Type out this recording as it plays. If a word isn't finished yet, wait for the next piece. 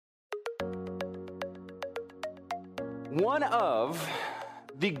One of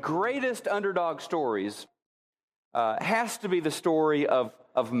the greatest underdog stories has to be the story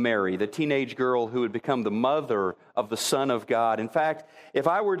of Mary, the teenage girl who would become the mother of the Son of God. In fact, if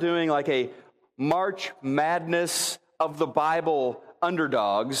I were doing like a March Madness of the Bible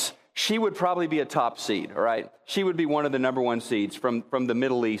underdogs, she would probably be a top seed, all right? She would be one of the number one seeds from the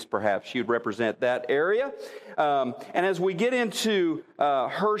Middle East, perhaps. She would represent that area. And as we get into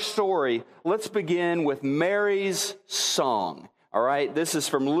her story, let's begin with Mary's song, all right? This is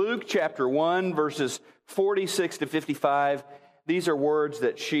from Luke chapter 1, verses 46 to 55. These are words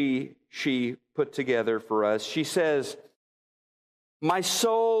that she put together for us. She says, "My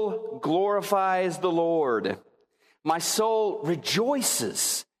soul glorifies the Lord. My soul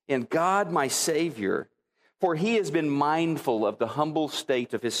rejoices in God my Savior, for he has been mindful of the humble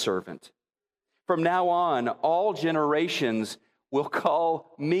state of his servant. From now on, all generations will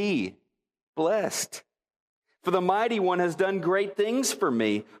call me blessed. For the Mighty One has done great things for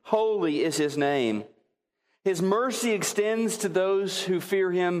me. Holy is his name. His mercy extends to those who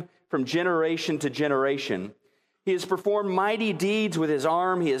fear him from generation to generation. He has performed mighty deeds with his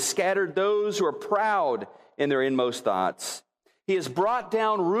arm. He has scattered those who are proud in their inmost thoughts. He has brought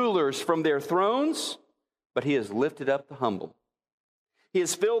down rulers from their thrones, but he has lifted up the humble. He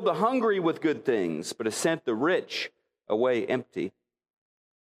has filled the hungry with good things, but has sent the rich away empty.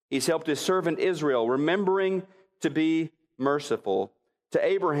 He's helped his servant Israel, remembering to be merciful to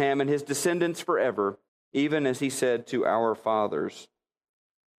Abraham and his descendants forever, even as he said to our fathers."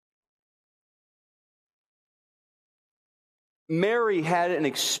 Mary had an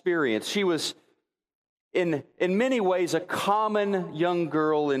experience. She was in many ways a common young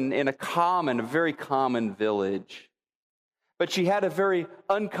girl in a very common village. But she had a very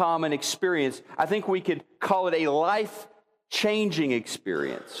uncommon experience. I think we could call it a life-changing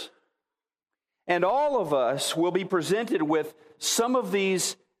experience. And all of us will be presented with some of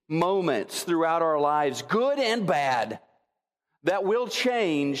these moments throughout our lives, good and bad, that will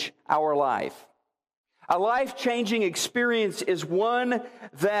change our life. A life-changing experience is one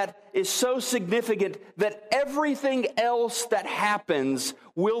that is so significant that everything else that happens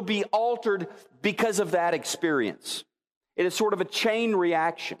will be altered because of that experience. It is sort of a chain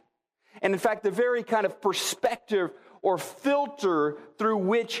reaction. And in fact, the very kind of perspective or filter through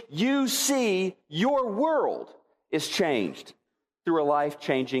which you see your world is changed through a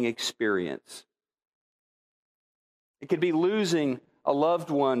life-changing experience. It could be losing a loved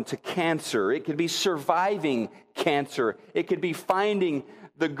one to cancer. It could be surviving cancer. It could be finding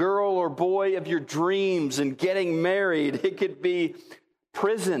the girl or boy of your dreams and getting married. It could be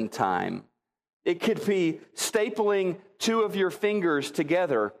prison time. It could be stapling two of your fingers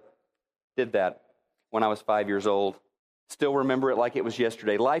together. Did that when I was 5 years old. Still remember it like it was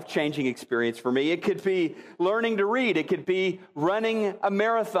yesterday. Life-changing experience for me. It could be learning to read. It could be running a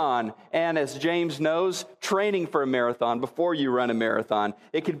marathon. And as James knows, training for a marathon before you run a marathon.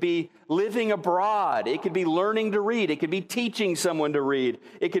 It could be living abroad. It could be learning to read. It could be teaching someone to read.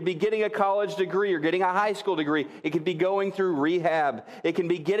 It could be getting a college degree or getting a high school degree. It could be going through rehab. It can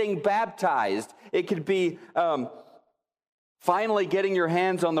be getting baptized. It could be finally getting your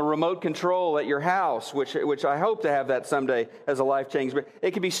hands on the remote control at your house, which I hope to have that someday as a life change. It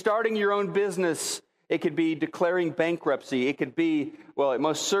could be starting your own business. It could be declaring bankruptcy. It could be, well,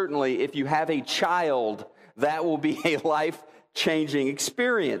 most certainly, if you have a child, that will be a life-changing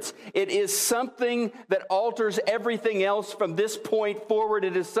experience. It is something that alters everything else from this point forward.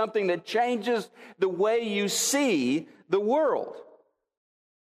 It is something that changes the way you see the world.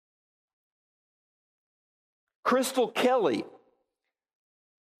 Crystal Kelly,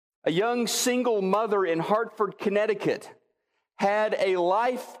 a young single mother in Hartford, Connecticut, had a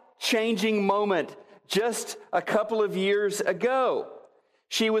life-changing moment just a couple of years ago.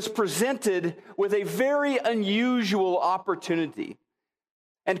 She was presented with a very unusual opportunity.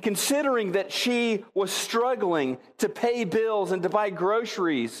 And considering that she was struggling to pay bills and to buy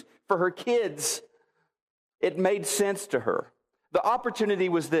groceries for her kids, it made sense to her. The opportunity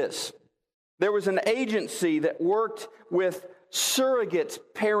was this. There was an agency that worked with surrogate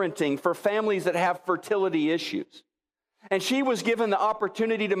parenting for families that have fertility issues. And she was given the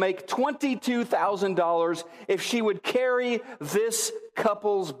opportunity to make $22,000 if she would carry this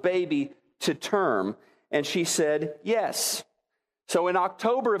couple's baby to term. And she said yes. So in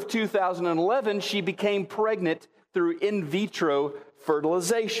October of 2011, she became pregnant through in vitro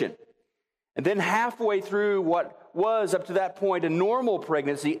fertilization. And then halfway through what was, up to that point, a normal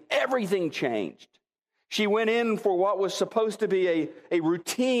pregnancy, everything changed. She went in for what was supposed to be a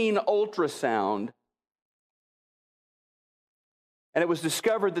routine ultrasound. And it was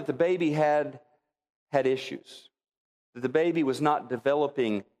discovered that the baby had issues. that the baby was not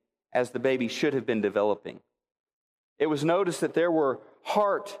developing as the baby should have been developing. It was noticed that there were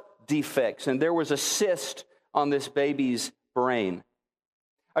heart defects and there was a cyst on this baby's brain.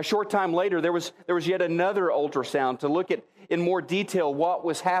 A short time later, there was yet another ultrasound to look at in more detail what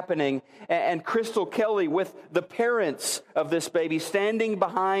was happening. And Crystal Kelly, with the parents of this baby standing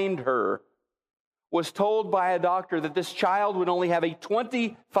behind her, was told by a doctor that this child would only have a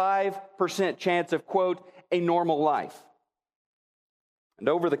 25% chance of, quote, a normal life. And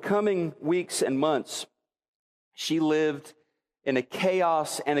over the coming weeks and months, she lived in a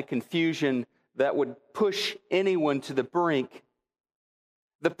chaos and a confusion that would push anyone to the brink.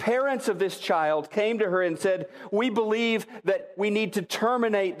 The parents of this child came to her and said, "We believe that we need to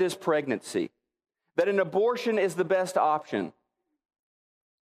terminate this pregnancy, that an abortion is the best option."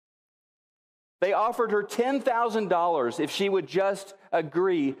 They offered her $10,000 if she would just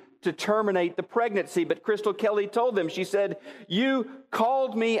agree to terminate the pregnancy. But Crystal Kelly told them, she said, "You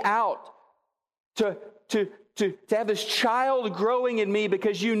called me out to have this child growing in me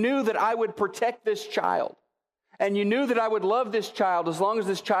because you knew that I would protect this child. And you knew that I would love this child as long as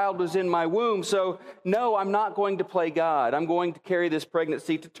this child was in my womb. So, no, I'm not going to play God. I'm going to carry this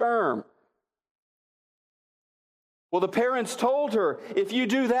pregnancy to term." Well, the parents told her, "If you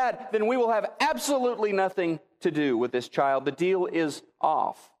do that, then we will have absolutely nothing to do with this child. The deal is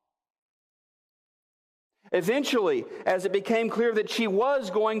off." Eventually, as it became clear that she was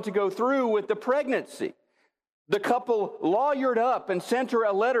going to go through with the pregnancy, the couple lawyered up and sent her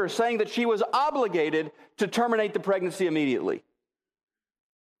a letter saying that she was obligated to terminate the pregnancy immediately.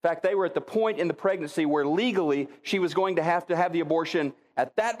 In fact, they were at the point in the pregnancy where legally she was going to have the abortion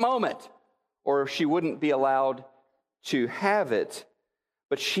at that moment, or she wouldn't be allowed to have it.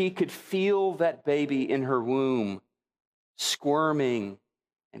 But she could feel that baby in her womb squirming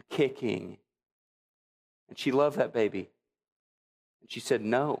and kicking. And she loved that baby. And she said,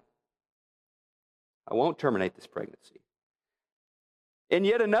 "No, I won't terminate this pregnancy." In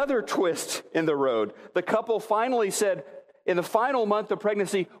yet another twist in the road, the couple finally said, in the final month of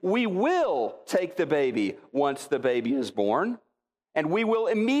pregnancy, "We will take the baby once the baby is born, and we will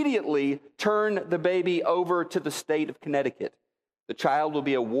immediately turn the baby over to the state of Connecticut. The child will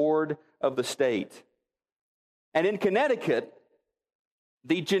be a ward of the state." And in Connecticut,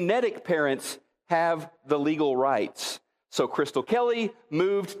 the genetic parents have the legal rights. So Crystal Kelly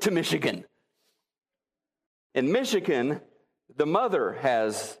moved to Michigan. In Michigan, the mother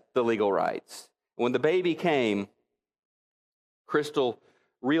has the legal rights. When the baby came, Crystal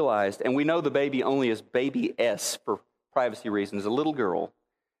realized, and we know the baby only is baby S for privacy reasons, a little girl.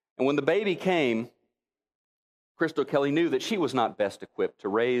 And when the baby came, Crystal Kelly knew that she was not best equipped to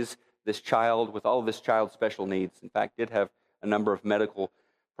raise this child with all of this child's special needs. In fact, did have a number of medical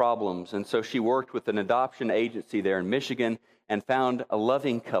problems. And so she worked with an adoption agency there in Michigan and found a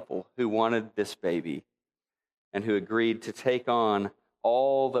loving couple who wanted this baby and who agreed to take on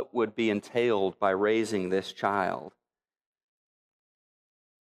all that would be entailed by raising this child.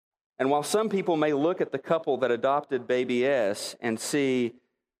 And while some people may look at the couple that adopted baby S and see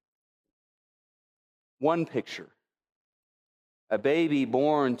one picture, a baby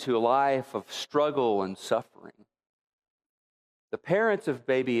born to a life of struggle and suffering, the parents of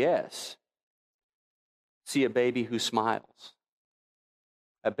baby S see a baby who smiles,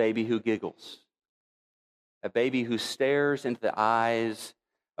 a baby who giggles, a baby who stares into the eyes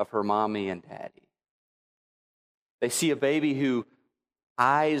of her mommy and daddy. They see a baby who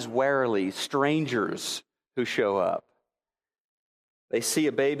eyes warily strangers who show up. They see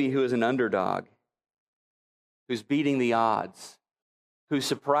a baby who is an underdog, who's beating the odds, who's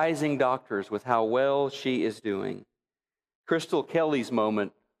surprising doctors with how well she is doing. Crystal Kelly's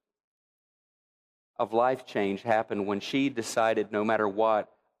moment of life change happened when she decided, no matter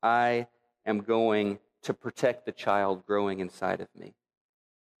what, I am going to protect the child growing inside of me.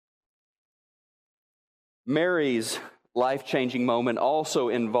 Mary's life-changing moment also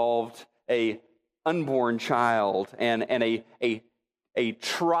involved a unborn child and a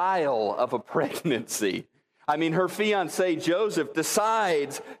trial of a pregnancy. I mean, her fiancé Joseph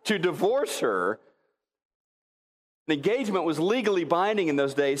decides to divorce her. The engagement was legally binding in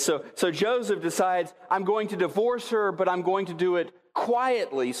those days, so Joseph decides, I'm going to divorce her, but I'm going to do it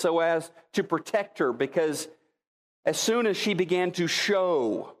quietly so as to protect her, because as soon as she began to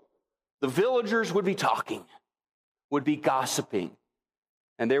show, the villagers would be talking, would be gossiping,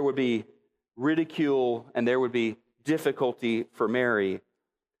 and there would be ridicule and there would be difficulty for Mary.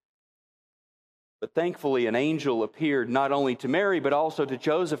 But thankfully, an angel appeared not only to Mary, but also to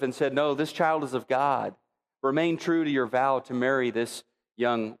Joseph and said, no, this child is of God. Remain true to your vow to marry this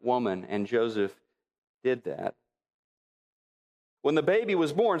young woman. And Joseph did that. when the baby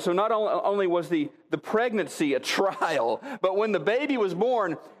was born, so not only was the pregnancy a trial, but when the baby was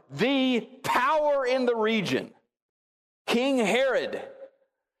born, the power in the region, King Herod,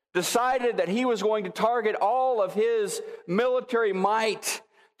 decided that he was going to target all of his military might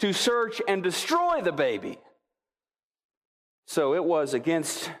to search and destroy the baby. So it was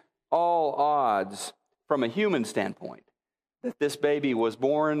against all odds from a human standpoint that this baby was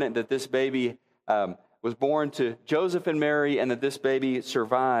born, and that this baby was born to Joseph and Mary, and that this baby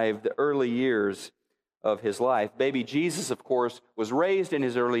survived the early years of his life. Baby Jesus, of course, was raised in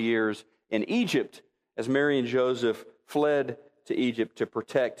his early years in Egypt as Mary and Joseph fled to Egypt to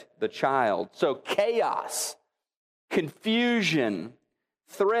protect the child. So chaos, confusion,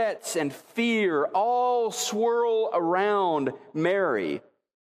 threats, and fear all swirl around Mary.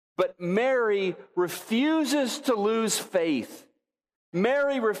 But Mary refuses to lose faith.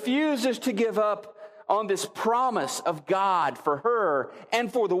 Mary refuses to give up on this promise of God for her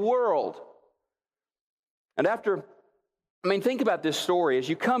and for the world. And think about this story. As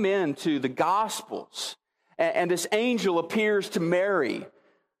you come into the Gospels, and this angel appears to Mary,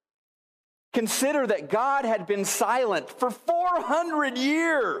 consider that God had been silent for 400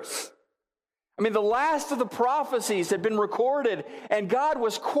 years. The last of the prophecies had been recorded, and God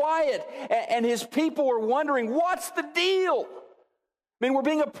was quiet, and his people were wondering, what's the deal? We're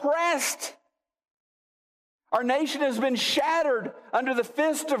being oppressed. Our nation has been shattered under the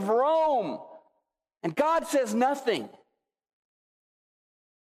fist of Rome, and God says nothing.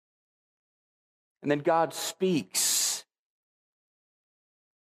 And then God speaks.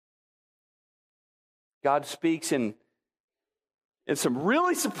 God speaks in some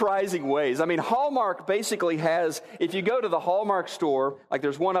really surprising ways. Hallmark basically has, if you go to the Hallmark store, like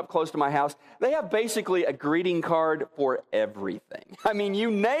there's one up close to my house, they have basically a greeting card for everything. You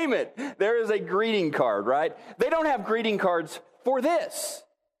name it, there is a greeting card, right? They don't have greeting cards for this.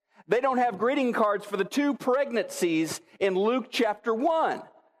 They don't have greeting cards for the 2 pregnancies in Luke chapter 1.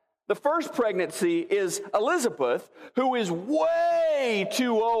 The first pregnancy is Elizabeth, who is way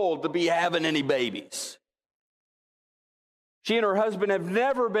too old to be having any babies. She and her husband have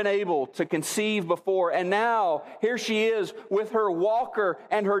never been able to conceive before, and now here she is with her walker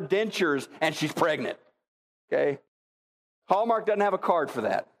and her dentures, and she's pregnant. Okay? Hallmark doesn't have a card for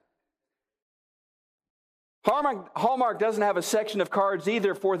that. Hallmark doesn't have a section of cards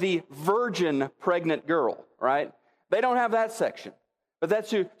either for the virgin pregnant girl, right? They don't have that section. But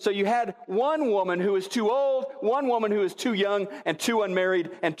that's who. So you had one woman who is too old, one woman who is too young, and too unmarried,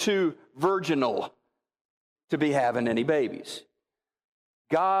 and too virginal to be having any babies.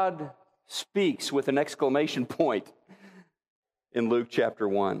 God speaks with an exclamation point in Luke chapter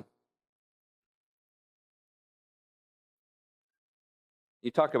 1.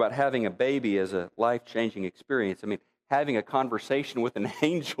 You talk about having a baby as a life-changing experience. Having a conversation with an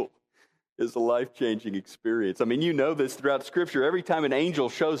angel is a life-changing experience. You know this throughout Scripture. Every time an angel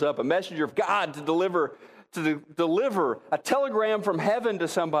shows up, a messenger of God to deliver a telegram from heaven to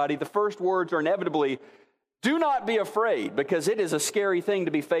somebody, the first words are inevitably, do not be afraid, because it is a scary thing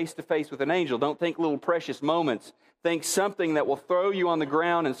to be face-to-face with an angel. Don't think little precious moments. Think something that will throw you on the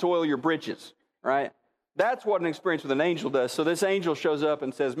ground and soil your britches, right? That's what an experience with an angel does. So this angel shows up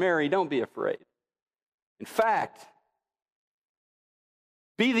and says, Mary, don't be afraid. In fact,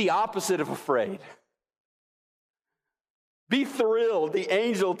 be the opposite of afraid. Be thrilled. The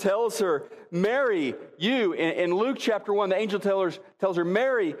angel tells her, Mary, you, in Luke chapter 1, the angel tells her,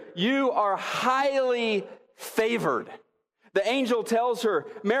 Mary, you are highly favored. The angel tells her,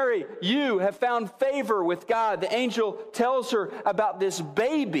 Mary, you have found favor with God. The angel tells her about this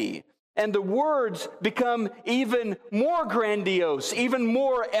baby, and the words become even more grandiose, even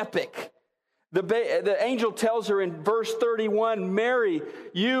more epic. The angel tells her in verse 31, Mary,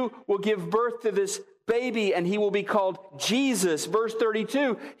 you will give birth to this baby, and he will be called Jesus. Verse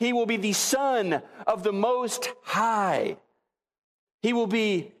 32, he will be the Son of the Most High. He will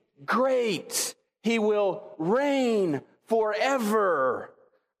be great. He will reign forever.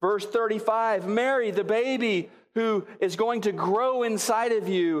 Verse 35, Mary, the baby who is going to grow inside of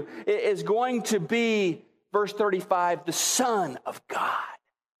you is going to be, verse 35, the Son of God.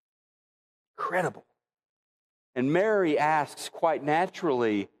 Incredible. And Mary asks quite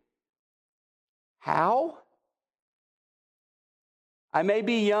naturally, how? I may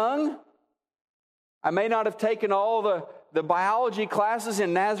be young. I may not have taken all the biology classes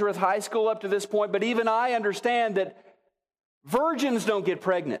in Nazareth High School up to this point, but even I understand that virgins don't get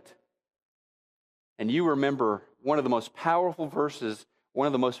pregnant. And you remember one of the most powerful verses, one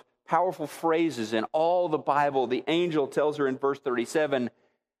of the most powerful phrases in all the Bible. The angel tells her in verse 37,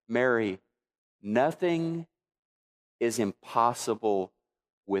 Mary, nothing is impossible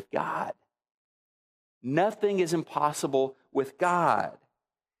with God. Nothing is impossible with God.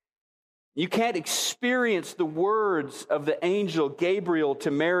 You can't experience the words of the angel Gabriel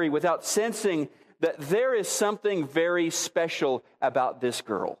to Mary without sensing that there is something very special about this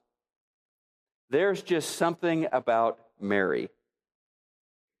girl. There's just something about Mary.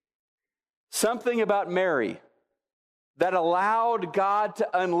 Something about Mary that allowed God to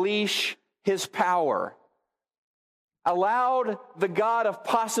unleash His power, allowed the God of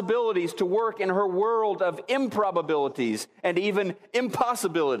possibilities to work in her world of improbabilities and even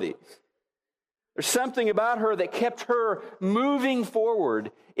impossibilities. There's something about her that kept her moving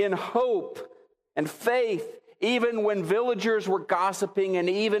forward in hope and faith, even when villagers were gossiping and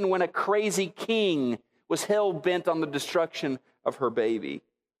even when a crazy king was hell-bent on the destruction of her baby.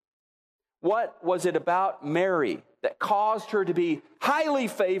 What was it about Mary that caused her to be highly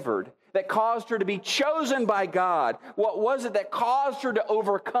favored, that caused her to be chosen by God? What was it that caused her to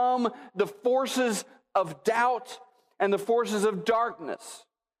overcome the forces of doubt and the forces of darkness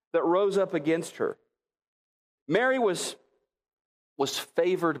that rose up against her? Mary was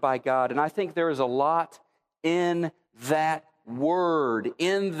favored by God, and I think there is a lot in that word,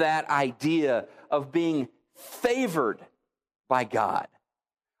 in that idea of being favored by God,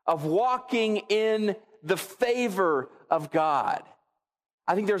 of walking in the favor of God.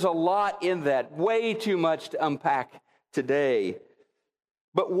 I think there's a lot in that, way too much to unpack today.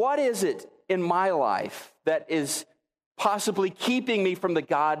 But what is it in my life that is possibly keeping me from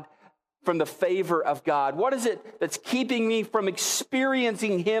the favor of God? What is it that's keeping me from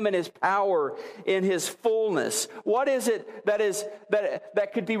experiencing Him and His power in His fullness? What is it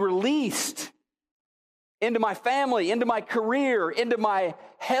that could be released into my family, into my career, into my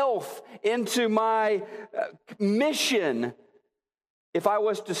health, into my mission, if I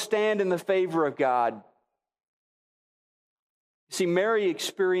was to stand in the favor of God? See, Mary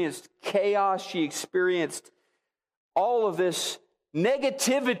experienced chaos. She experienced all of this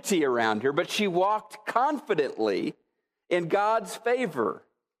negativity around her, but she walked confidently in God's favor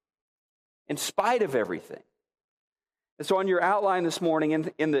in spite of everything. And so on your outline this morning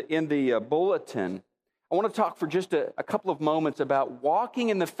in the bulletin, I want to talk for just a couple of moments about walking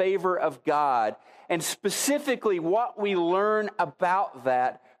in the favor of God, and specifically what we learn about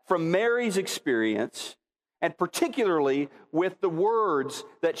that from Mary's experience, and particularly with the words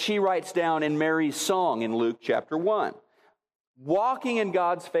that she writes down in Mary's song in Luke chapter 1. Walking in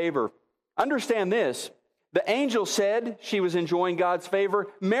God's favor. Understand this, the angel said she was enjoying God's favor.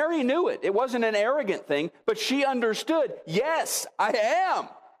 Mary knew it. It wasn't an arrogant thing, but she understood, yes, I am.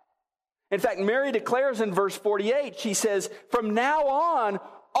 In fact, Mary declares in verse 48, she says, from now on,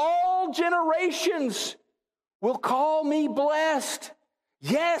 all generations will call me blessed.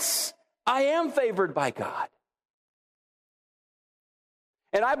 Yes, I am favored by God.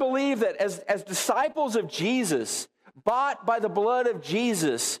 And I believe that as disciples of Jesus, bought by the blood of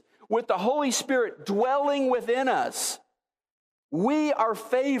Jesus, with the Holy Spirit dwelling within us, we are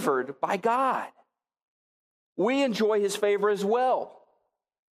favored by God. We enjoy His favor as well.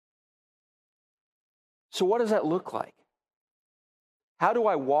 So what does that look like? How do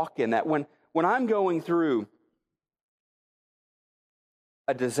I walk in that? When I'm going through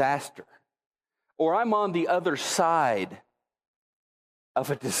a disaster, or I'm on the other side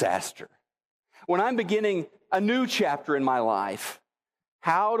of a disaster, when I'm beginning a new chapter in my life,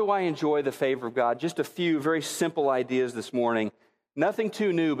 how do I enjoy the favor of God? Just a few very simple ideas this morning. Nothing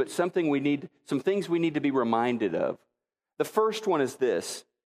too new, but some things we need to be reminded of. The first one is this.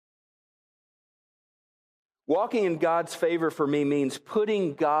 Walking in God's favor for me means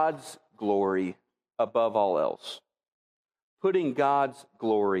putting God's glory above all else. Putting God's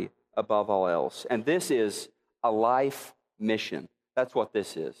glory above all else. And this is a life mission. That's what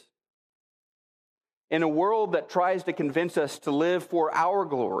this is. In a world that tries to convince us to live for our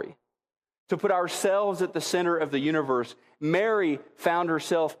glory, to put ourselves at the center of the universe, Mary found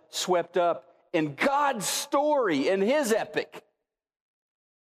herself swept up in God's story, in His epic.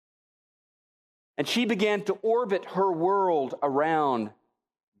 And she began to orbit her world around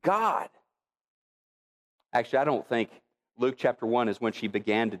God. Actually, I don't think Luke chapter 1 is when she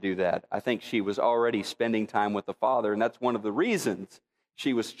began to do that. I think she was already spending time with the Father, and that's one of the reasons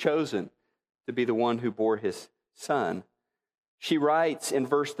she was chosen to be the one who bore His Son. She writes in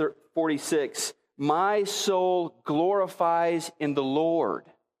verse 46, my soul glorifies in the Lord.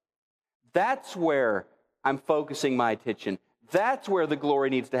 That's where I'm focusing my attention. That's where the glory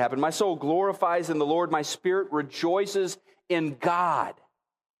needs to happen. My soul glorifies in the Lord. My spirit rejoices in God.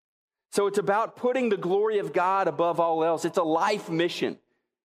 So it's about putting the glory of God above all else. It's a life mission.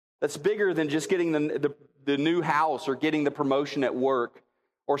 That's bigger than just getting the new house or getting the promotion at work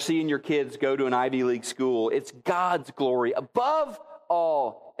or seeing your kids go to an Ivy League school. It's God's glory above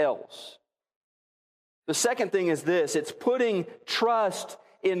all else. The second thing is this: it's putting trust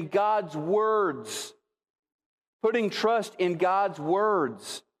in God's words. Putting trust in God's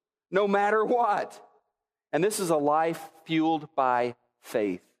words, no matter what. And this is a life fueled by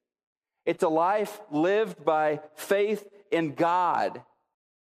faith. It's a life lived by faith in God,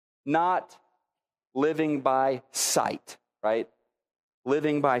 not living by sight, right?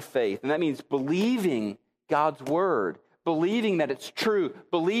 Living by faith. And that means believing God's word, believing that it's true,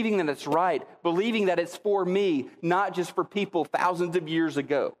 believing that it's right, believing that it's for me, not just for people thousands of years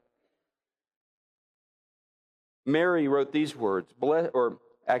ago. Mary wrote these words, or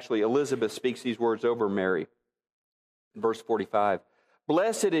actually Elizabeth speaks these words over Mary. Verse 45,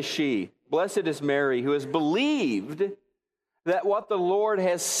 blessed is she, blessed is Mary, who has believed that what the Lord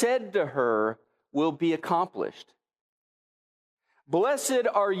has said to her will be accomplished. Blessed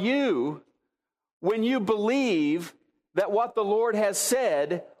are you when you believe that what the Lord has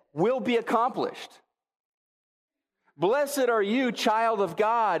said will be accomplished. Blessed are you, child of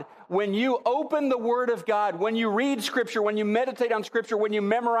God, when you open the Word of God, when you read Scripture, when you meditate on Scripture, when you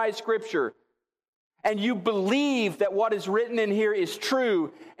memorize Scripture, and you believe that what is written in here is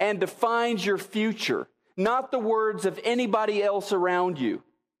true and defines your future, not the words of anybody else around you,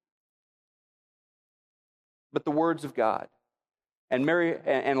 but the words of God. And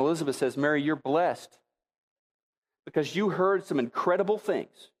Elizabeth says, Mary, you're blessed because you heard some incredible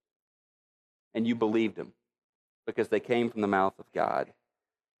things and you believed them because they came from the mouth of God.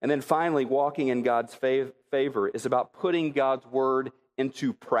 And then finally, walking in God's favor is about putting God's word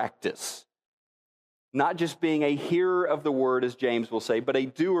into practice. Not just being a hearer of the word, as James will say, but a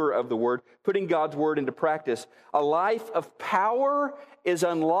doer of the word, putting God's word into practice. A life of power is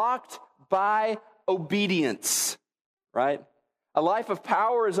unlocked by obedience, right? A life of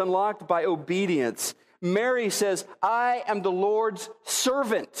power is unlocked by obedience. Mary says, I am the Lord's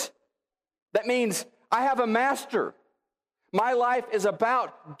servant. That means I have a master. My life is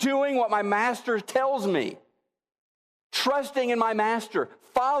about doing what my master tells me, trusting in my master,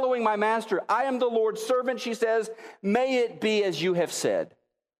 following my master. I am the Lord's servant, she says. May it be as you have said.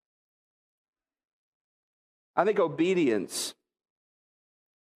 I think obedience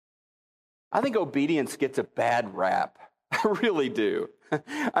gets a bad rap. I really do.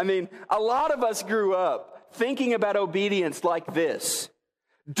 I mean, a lot of us grew up thinking about obedience like this.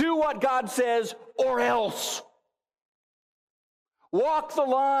 Do what God says or else. Walk the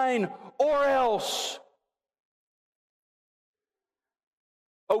line or else.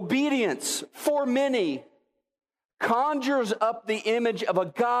 Obedience, for many, conjures up the image of a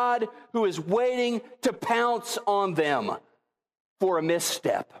God who is waiting to pounce on them for a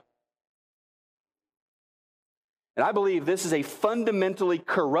misstep. And I believe this is a fundamentally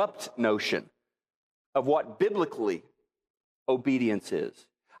corrupt notion of what biblically obedience is.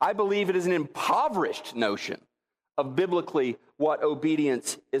 I believe it is an impoverished notion of biblically what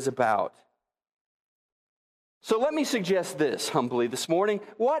obedience is about. So let me suggest this humbly this morning.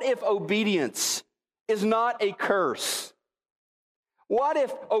 What if obedience is not a curse? What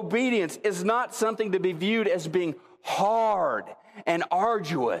if obedience is not something to be viewed as being hard and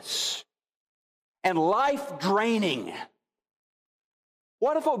arduous and life-draining?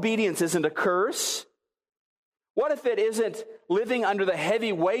 What if obedience isn't a curse? What if it isn't living under the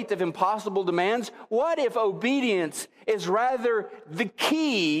heavy weight of impossible demands? What if obedience is rather the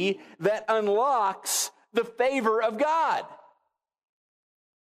key that unlocks the favor of God?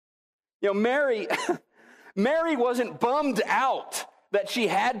 You know, Mary wasn't bummed out that she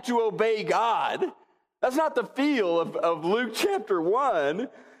had to obey God. That's not the feel of Luke chapter 1.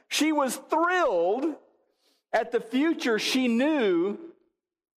 She was thrilled at the future she knew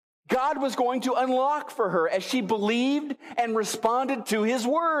God was going to unlock for her as she believed and responded to his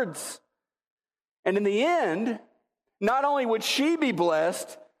words. And in the end, not only would she be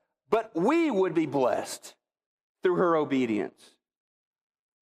blessed, but we would be blessed through her obedience.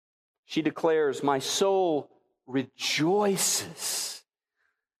 She declares, my soul rejoices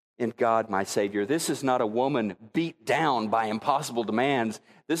in God, my Savior. This is not a woman beat down by impossible demands.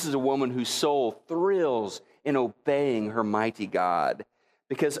 This is a woman whose soul thrills in obeying her mighty God.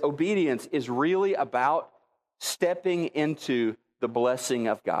 Because obedience is really about stepping into the blessing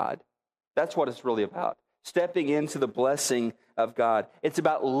of God. That's what it's really about. Stepping into the blessing of God. It's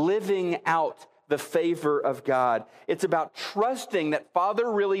about living out the favor of God. It's about trusting that Father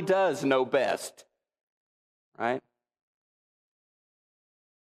really does know best. Right?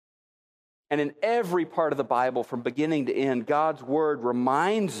 And in every part of the Bible, from beginning to end, God's word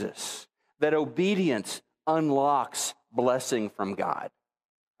reminds us that obedience unlocks blessing from God.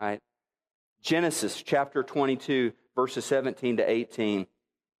 Right? Genesis chapter 22, verses 17 to 18.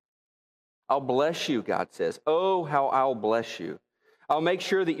 I'll bless you, God says. Oh, how I'll bless you. I'll make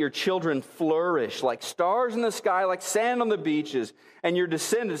sure that your children flourish like stars in the sky, like sand on the beaches. And your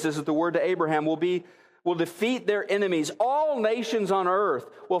descendants, this is the word to Abraham, will defeat their enemies. All nations on earth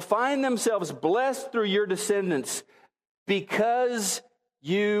will find themselves blessed through your descendants because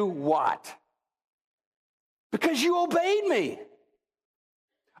you what? Because you obeyed me.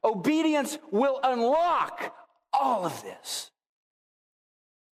 Obedience will unlock all of this.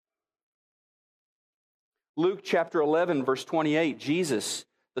 Luke chapter 11, verse 28, Jesus,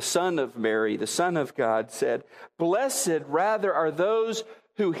 the son of Mary, the Son of God, said, "Blessed rather are those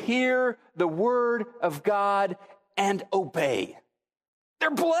who hear the word of God and obey." They're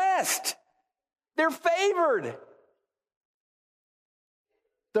blessed. They're favored.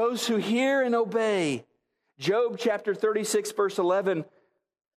 Those who hear and obey. Job chapter 36, verse 11,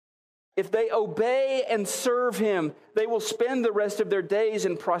 if they obey and serve him, they will spend the rest of their days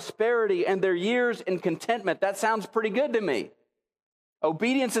in prosperity and their years in contentment. That sounds pretty good to me.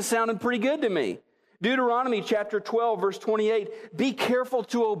 Obedience is sounding pretty good to me. Deuteronomy chapter 12, verse 28, be careful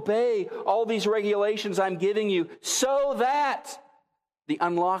to obey all these regulations I'm giving you so that, the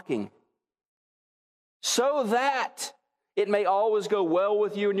unlocking, so that it may always go well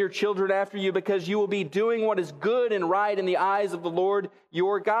with you and your children after you, because you will be doing what is good and right in the eyes of the Lord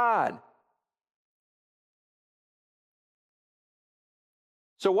your God.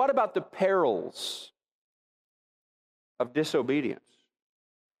 So what about the perils of disobedience?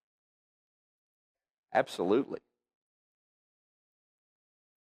 Absolutely.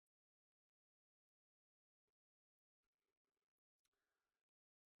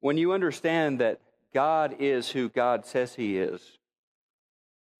 When you understand that God is who God says he is,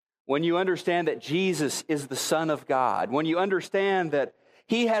 when you understand that Jesus is the Son of God, when you understand that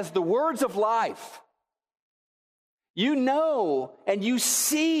he has the words of life, you know and you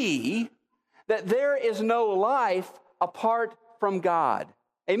see that there is no life apart from God.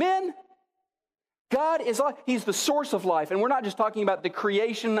 Amen? God is life. He's the source of life. And we're not just talking about the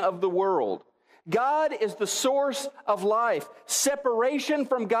creation of the world. God is the source of life. Separation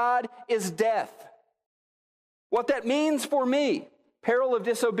from God is death. What that means for me, peril of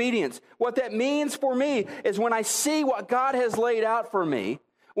disobedience, what that means for me is when I see what God has laid out for me,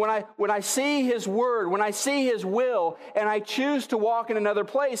 when I see his word, when I see his will, and I choose to walk in another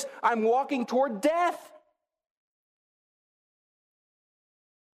place, I'm walking toward death.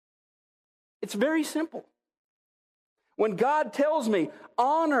 It's very simple. When God tells me,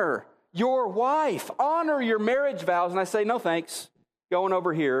 honor your wife, honor your marriage vows, and I say, no thanks, going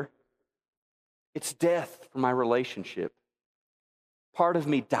over here, it's death for my relationship. Part of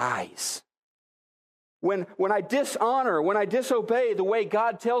me dies. When I dishonor, when I disobey the way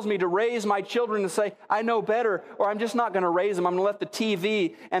God tells me to raise my children, to say, I know better, or I'm just not going to raise them, I'm going to let the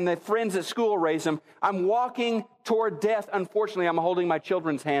TV and the friends at school raise them, I'm walking toward death. Unfortunately, I'm holding my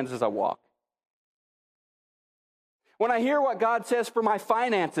children's hands as I walk. When I hear what God says for my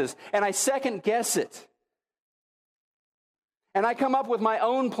finances and I second guess it, and I come up with my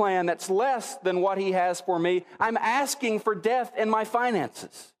own plan that's less than what he has for me, I'm asking for death in my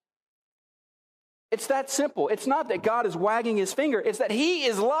finances. It's that simple. It's not that God is wagging his finger. It's that he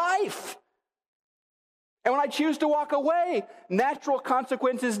is life. And when I choose to walk away, natural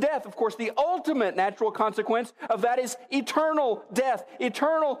consequence is death. Of course, the ultimate natural consequence of that is eternal death,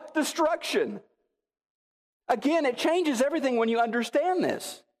 eternal destruction. Again, it changes everything when you understand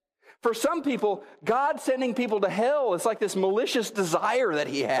this. For some people, God sending people to hell is like this malicious desire that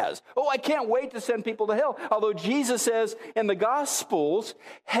he has. Oh, I can't wait to send people to hell. Although Jesus says in the Gospels,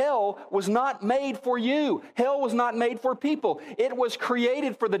 hell was not made for you. Hell was not made for people. It was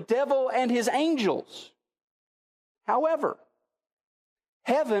created for the devil and his angels. However,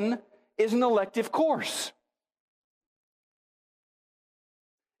 heaven is an elective course.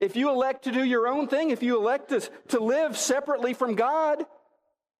 If you elect to do your own thing, if you elect to live separately from God,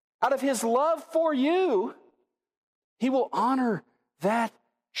 out of his love for you, he will honor that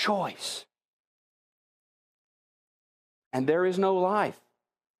choice. And there is no life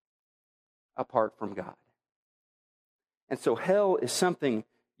apart from God. And so hell is something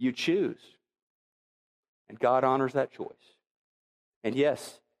you choose. And God honors that choice. And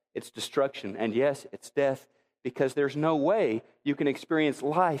yes, it's destruction. And yes, it's death, because there's no way you can experience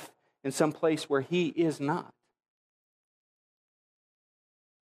life in some place where he is not.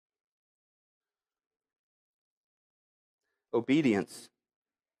 Obedience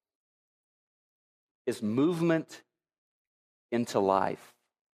is movement into life,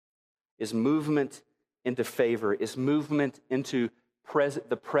 is movement into favor, is movement into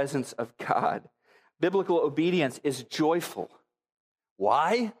the presence of God. Biblical obedience is joyful.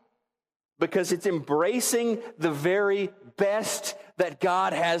 Why? Because it's embracing the very best that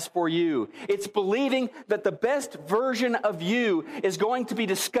God has for you. It's believing that the best version of you is going to be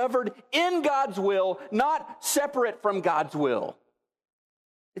discovered in God's will, not separate from God's will.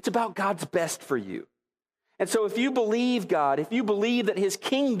 It's about God's best for you. And so if you believe God, if you believe that His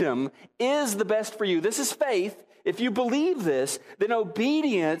kingdom is the best for you, this is faith. If you believe this, then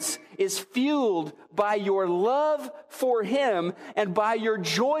obedience is fueled by your love for Him and by your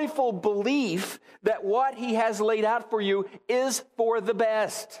joyful belief that what He has laid out for you is for the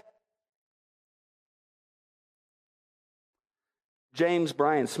best. James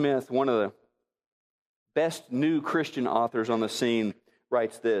Bryan Smith, one of the best new Christian authors on the scene,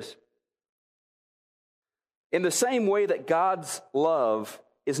 writes this: in the same way that God's love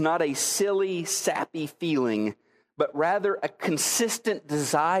is not a silly, sappy feeling, but rather a consistent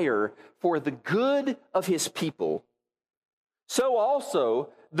desire for the good of His people, so also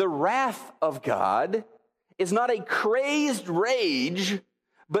the wrath of God is not a crazed rage,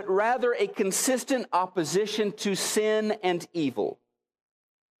 but rather a consistent opposition to sin and evil.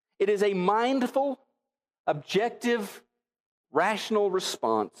 It is a mindful, objective, rational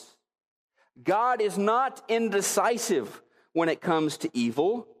response. God is not indecisive when it comes to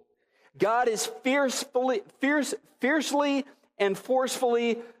evil. God is fiercely and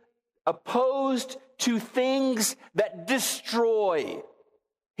forcefully opposed to things that destroy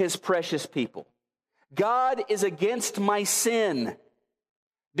His precious people. God is against my sin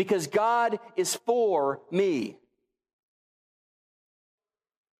because God is for me.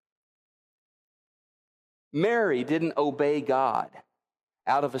 Mary didn't obey God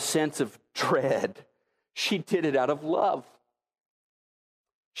out of a sense of dread. She did it out of love.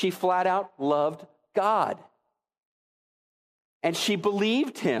 She flat out loved God. And she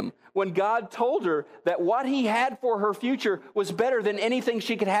believed Him when God told her that what He had for her future was better than anything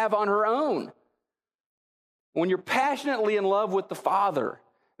she could have on her own. When you're passionately in love with the Father,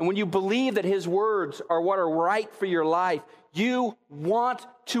 and when you believe that His words are what are right for your life, you want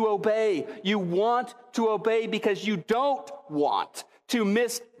to obey. You want to obey because you don't want to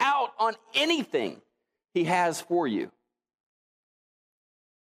miss out on anything He has for you.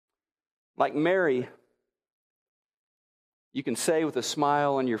 Like Mary, you can say with a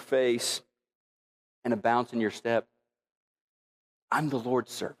smile on your face and a bounce in your step, I'm the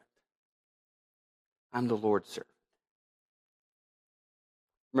Lord's servant. I'm the Lord's servant.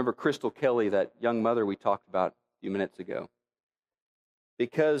 Remember Crystal Kelly, that young mother we talked about a few minutes ago?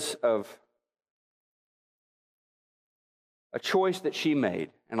 Because of a choice that she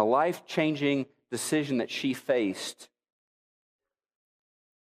made and a life-changing decision that she faced,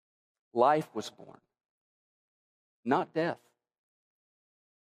 life was born, not death.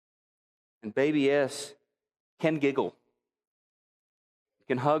 And baby S can giggle,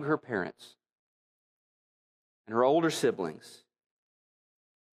 can hug her parents and her older siblings,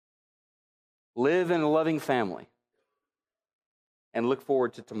 live in a loving family, and look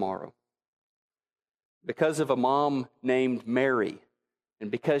forward to tomorrow. Because of a mom named Mary, and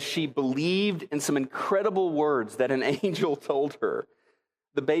because she believed in some incredible words that an angel told her,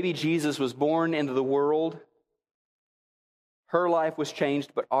 the baby Jesus was born into the world. Her life was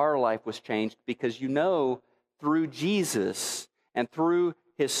changed, but our life was changed because through Jesus and through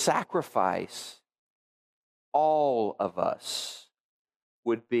His sacrifice, all of us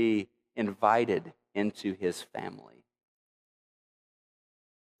would be invited into His family.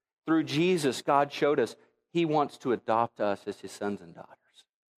 Through Jesus, God showed us He wants to adopt us as His sons and daughters.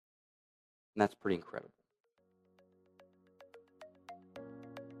 And that's pretty incredible.